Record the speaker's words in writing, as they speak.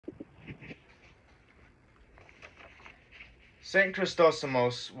Saint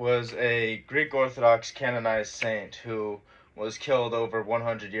Christosomos was a Greek Orthodox canonized saint who was killed over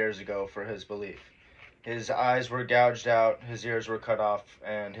 100 years ago for his belief. His eyes were gouged out, his ears were cut off,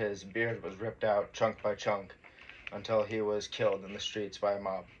 and his beard was ripped out chunk by chunk until he was killed in the streets by a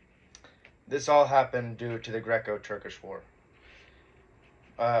mob. This all happened due to the Greco Turkish War.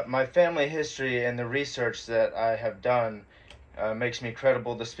 My family history and the research that I have done makes me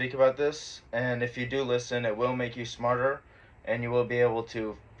credible to speak about this, and if you do listen, it will make you smarter, and you will be able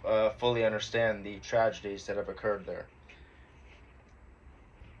to fully understand the tragedies that have occurred there.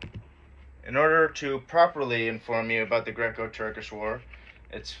 In order to properly inform you about the Greco-Turkish War,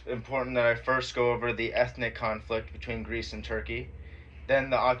 it's important that I first go over the ethnic conflict between Greece and Turkey, then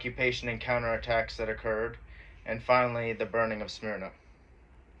the occupation and counterattacks that occurred, and finally the burning of Smyrna.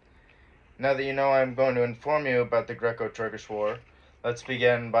 Now that you know I'm going to inform you about the Greco-Turkish War, let's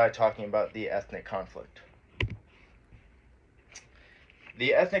begin by talking about the ethnic conflict.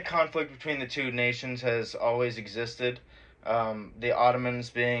 The ethnic conflict between the two nations has always existed. The Ottomans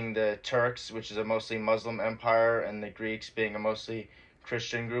being the Turks, which is a mostly Muslim empire, and the Greeks being a mostly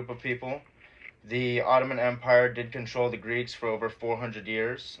Christian group of people. The Ottoman Empire did control the Greeks for over 400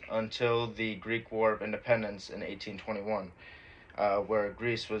 years until the Greek War of Independence in 1821. Where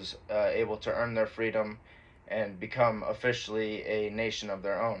Greece was able to earn their freedom and become officially a nation of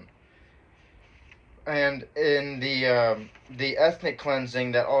their own. And in the ethnic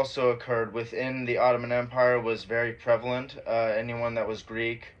cleansing that also occurred within the Ottoman Empire was very prevalent. Anyone that was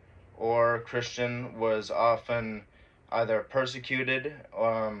Greek or Christian was often either persecuted,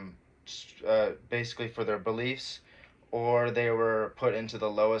 basically for their beliefs, or they were put into the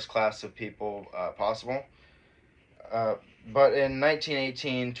lowest class of people possible. But in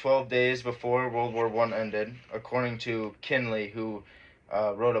 1918, 12 days before World War I ended, according to Kinley, who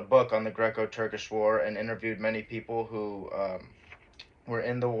wrote a book on the Greco-Turkish War and interviewed many people who were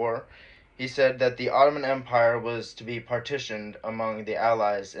in the war, he said that the Ottoman Empire was to be partitioned among the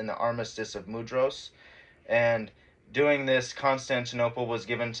Allies in the Armistice of Mudros, and doing this, Constantinople was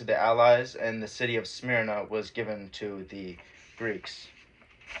given to the Allies, and the city of Smyrna was given to the Greeks.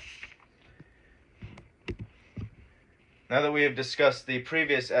 Now that we have discussed the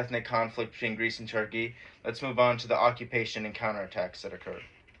previous ethnic conflict between Greece and Turkey, let's move on to the occupation and counterattacks that occurred.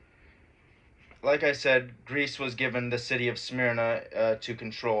 Like I said, Greece was given the city of Smyrna to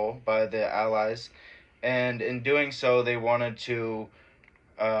control by the Allies, and in doing so, they wanted to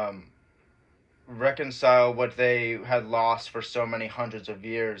reconcile what they had lost for so many hundreds of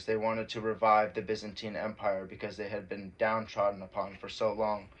years. They wanted to revive the Byzantine Empire because they had been downtrodden upon for so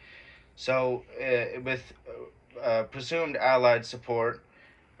long. So, with presumed Allied support,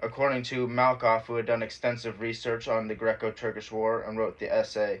 according to Malkoff, who had done extensive research on the Greco-Turkish War and wrote an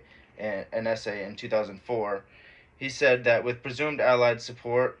essay in 2004, he said that with presumed Allied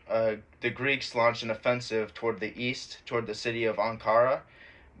support, the Greeks launched an offensive toward the east, toward the city of Ankara,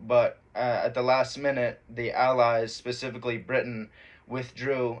 but at the last minute, the Allies, specifically Britain,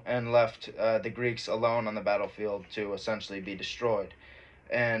 withdrew and left the Greeks alone on the battlefield to essentially be destroyed.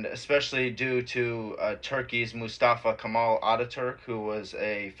 And especially due to Turkey's Mustafa Kemal Ataturk, who was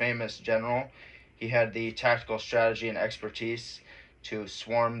a famous general. He had the tactical strategy and expertise to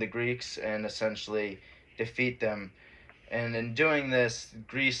swarm the Greeks and essentially defeat them. And in doing this,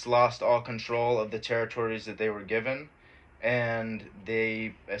 Greece lost all control of the territories that they were given, and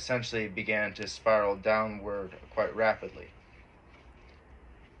they essentially began to spiral downward quite rapidly.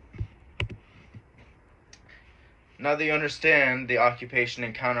 Now that you understand the occupation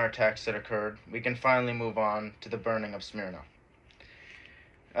and counterattacks that occurred, we can finally move on to the burning of Smyrna.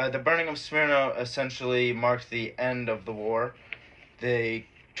 The burning of Smyrna essentially marked the end of the war. The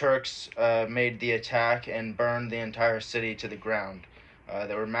Turks made the attack and burned the entire city to the ground.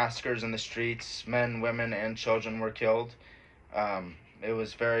 There were massacres in the streets. Men, women, and children were killed. It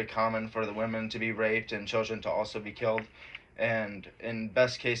was very common for the women to be raped and children to also be killed. And in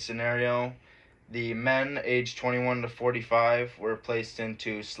best case scenario, the men aged 21 to 45 were placed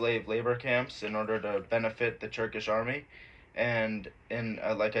into slave labor camps in order to benefit the Turkish army. And in,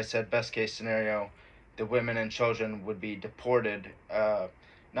 like I said, best case scenario, the women and children would be deported,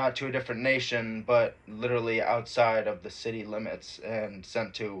 not to a different nation, but literally outside of the city limits and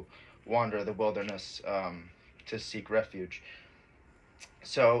sent to wander the wilderness to seek refuge.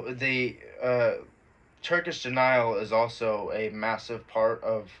 So the Turkish denial is also a massive part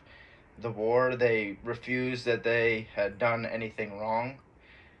of the war. They refused that they had done anything wrong.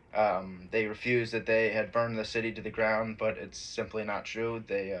 They refused that they had burned the city to the ground, but it's simply not true.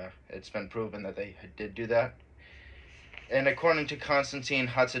 It's been proven that they did do that. And according to Constantine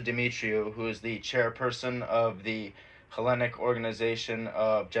Hatzidimitriou, who is the chairperson of the Hellenic Organization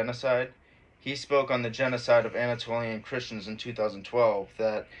of Genocide. He spoke on the genocide of Anatolian Christians in 2012,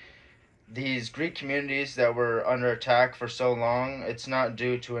 that these Greek communities that were under attack for so long, it's not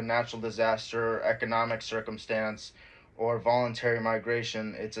due to a natural disaster, economic circumstance, or voluntary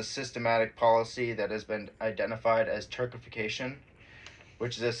migration. It's a systematic policy that has been identified as Turkification,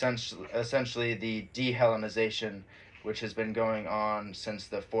 which is essentially the de-Hellenization which has been going on since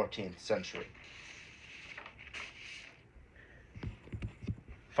the 14th century.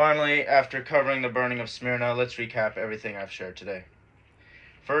 Finally, after covering the burning of Smyrna, let's recap everything I've shared today.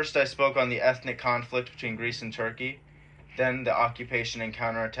 First, I spoke on the ethnic conflict between Greece and Turkey, then the occupation and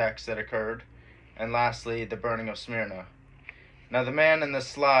counterattacks that occurred, and lastly, the burning of Smyrna. Now, the man in the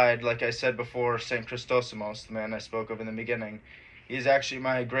slide, like I said before, St. Christosimos, the man I spoke of in the beginning, he is actually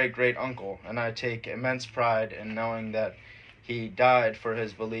my great-great-uncle, and I take immense pride in knowing that he died for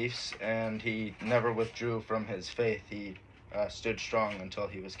his beliefs, and he never withdrew from his faith. He stood strong until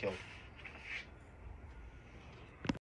he was killed.